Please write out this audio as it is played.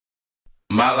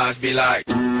My life be like,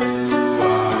 yeah.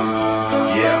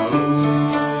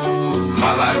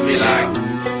 My life be like,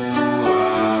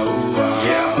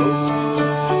 yeah.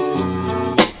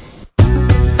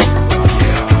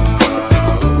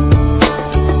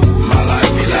 My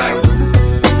life be like,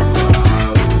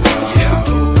 yeah.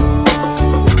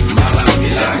 My life be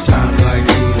like times like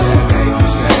these that make me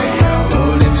say, yeah.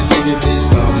 Lord, if you see it, please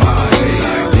come my way.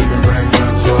 Like leaving brain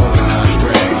control and I'm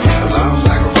straight. Yeah, long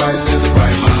sacrifice in the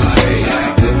right my life.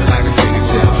 Like living like a figure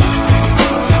tale.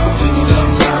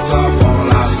 Sometimes I fall,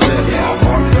 I slip. Yeah,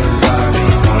 more friends I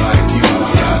need, more like you.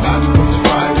 Try not to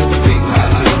crucify with the things I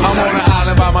do. I'm on an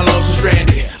island by my lonesome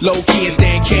stranded, low key and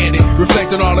staying candid,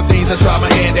 reflect on all the things I try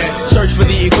my hand at. Search for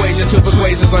the equation to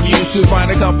persuasions I'm used to.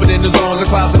 Find a comfort in the zones, the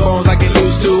clouds and bones I get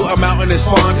used to. A mountain is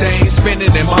Fontaine,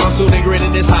 spinning in monsoon and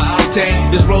grinning this high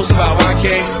octane. Explosive how I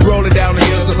came, rolling down the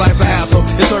hills cause life's a hassle.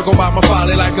 Encircled by my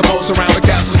folly like a moat around the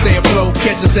castle. Stay afloat,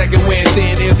 catch a second wind,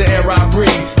 thin is the air I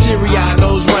breathe. Teary-eyed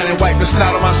nose running, wipe the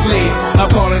snot on my sleeve. I'm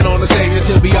calling on the Savior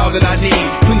to be all that I need.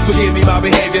 Please forgive me, my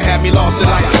behavior had me lost in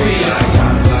light speed.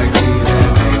 Times like these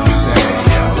that make me say,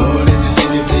 yeah. Lord, if you see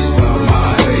me, please come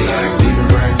my way. Like leaving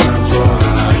brain control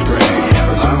and I'm straight.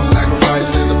 Yeah, long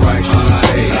sacrifice in the right my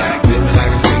life. Like living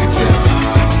like a figure tale.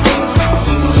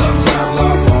 Sometimes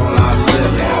I fall, I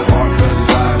slip. Yeah, more friends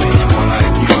I need, more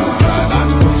like you. Try not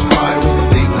to crucify with the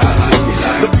things I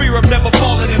like. The fear of never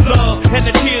falling in love, and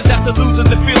the tears after losing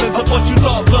the feelings of what you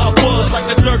thought love was. Like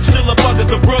the dirt still up under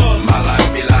the rug. My life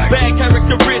be like Bad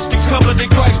characteristics covered in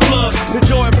Christ's blood. The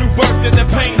joy of new birth and the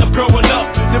pain of growing up.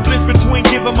 The bliss between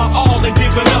giving my all and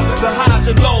giving up. The highs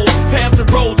and lows, paths and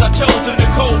roads I chose. In the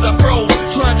cold I froze,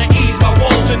 trying to ease my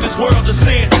woes in this world of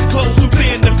sin. Close too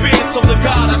thin to fit, so the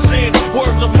God I send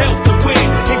words of help to win.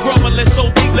 And grumbling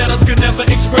so deep letters could never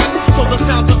express. So the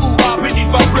sounds of ooh ah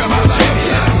beneath my breath. my life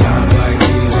be like times like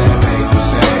these that make me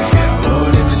say, yeah.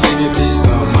 Lord, if you see me, please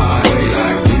come my way.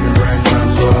 Like leaving brain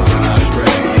control and I'm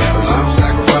straight. Yeah, long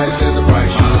sacrifice in the right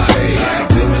my life.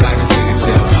 Like living like a figure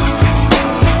tale.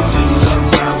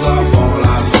 Sometimes I fall,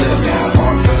 I slip. Yeah,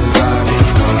 more friends I need,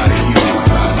 more like you.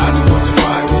 Try not to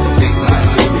crucify with the things I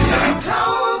do. Like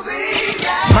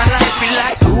My life be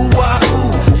like ooh ah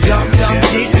ooh, dum dum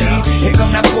ditty. Here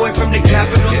come that boy from the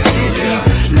capital city.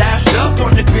 Last up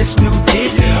on the Chris new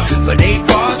ditty, but 8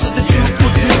 bars of the truth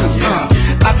will do.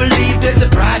 I believe there's a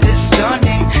bride that's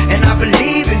stunning, and I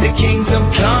believe in the kingdom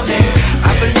coming.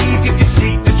 I believe if you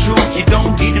seek the truth, you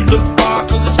don't need to look far,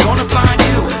 cause it's gonna find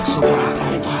you. So why,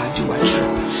 oh why do I trip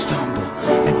and stumble,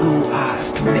 and ooh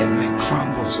ah's commitment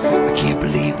crumbles? I can't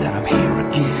believe that I'm here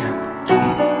again.